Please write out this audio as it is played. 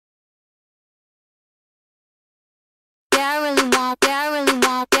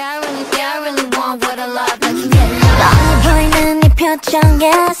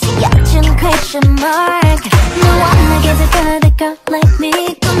걱정했어 얕은 question mark 너와 내게 될 girl like me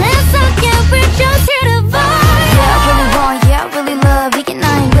꿈에서 can't just hit a vibe Yeah, I really want, yeah, I really love 이게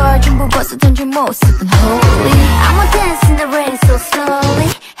나인 걸 전부 벗어던 줄 모습은 holy I'ma dance in the rain so slowly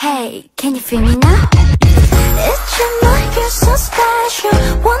Hey, can you feel me now? It's just like you're so special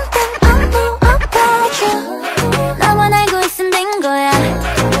One thing I know about you 나만 알고 있으면 된 거야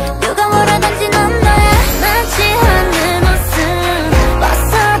누가 뭐라든지 넌 너야 마치 하늘 모습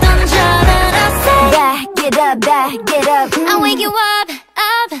벗어 던져라 I say Back it up, back it up I'll wake you up,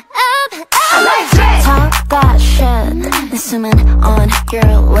 up, up, up I like that Talk that shit 내 숨은 on your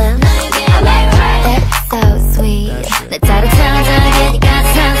lips It's so sweet 내 따뜻한 네가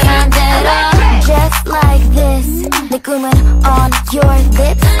상상대로 Just like this 내 꿈은 on your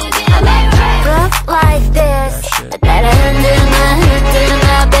lips Look like this 내 따라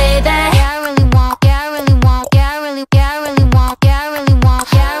흔들마 baby Yeah, I really want, yeah, I really want, yeah, I really, yeah, I really want, yeah, I really want,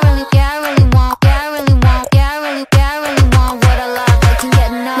 yeah, I really, yeah, I really want, yeah, I really want, yeah, I really, yeah, I really want what I love, I can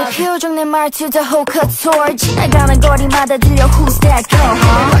get enough 내 표정 내 말투 다 호커tor 지나가는 거리마다 들려 Who's that girl,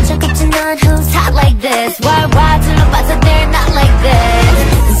 huh? 먼저 꼽지 넌 who's hot like this Why, 둘러봐서 they're not like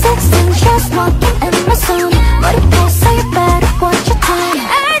this Sexting, just walking in my zone 머리 보서 you better watch your time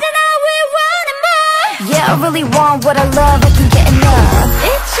I don't know we want it more Yeah, I really want what I love, I can get enough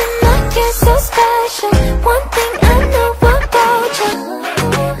It's like you're so special One thing I know about you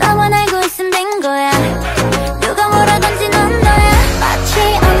나만 알고 있으면 된 거야 누가 뭐라든지 넌 너야 마치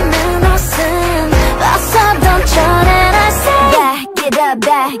없는 옷은 벗어 던져라 I say Back it up,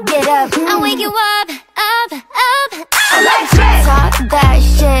 back it up I'll wake you up, up, up I like that Talk that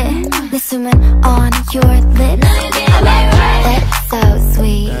shit 내 숨은 on your lips It's so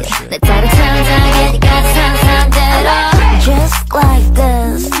sweet 내 따뜻한 네가 상상대로 Just like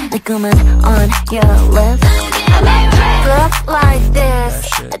this 내 꿈은 on your lips Look like this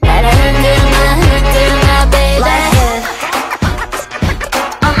내 따라 흔들마 baby Like this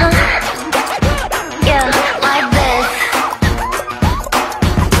Yeah, like this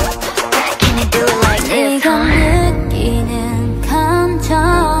Can you do it like this? 네가 느끼는 감정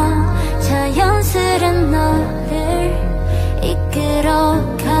자연스런 너를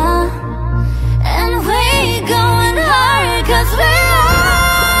이끌어가 And we going hard cause we're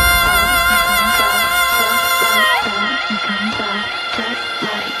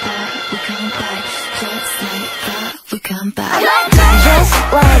Just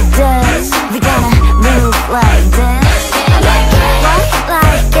like this, we gonna move like this Walk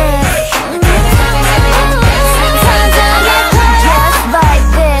like this Just like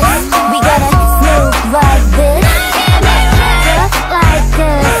this, we gotta move like this Just like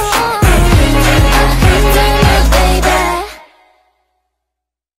this baby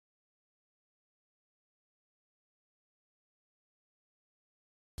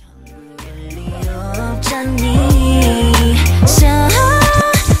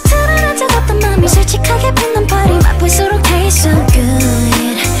들어앉아갔던 맘이 솔직하게 빛난 파리 맛볼수록 taste so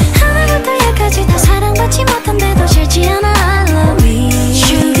good 하나부터 열까지 다 사랑받지 못한데도 싫지 않아 I love me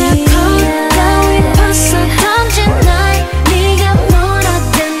Sugarcoat 따위 벗어 던진 날 네가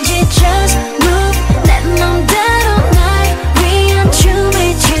뭐라든지 just move 내 맘대로 날 위한 춤을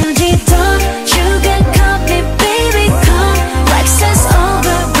추지 더 Sugarcoat me baby come Wax is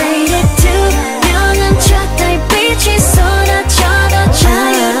overrated 투명한 저 달빛이 쏟아져도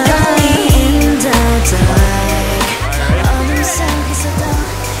자유로이 in the dark 어둠 속에서도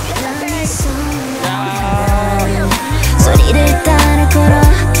빛나는 소리를 따라 걸어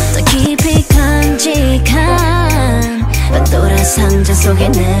더 깊이 간직한 pandora 상자 속에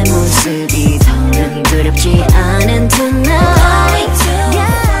내 모습이 더는 두렵지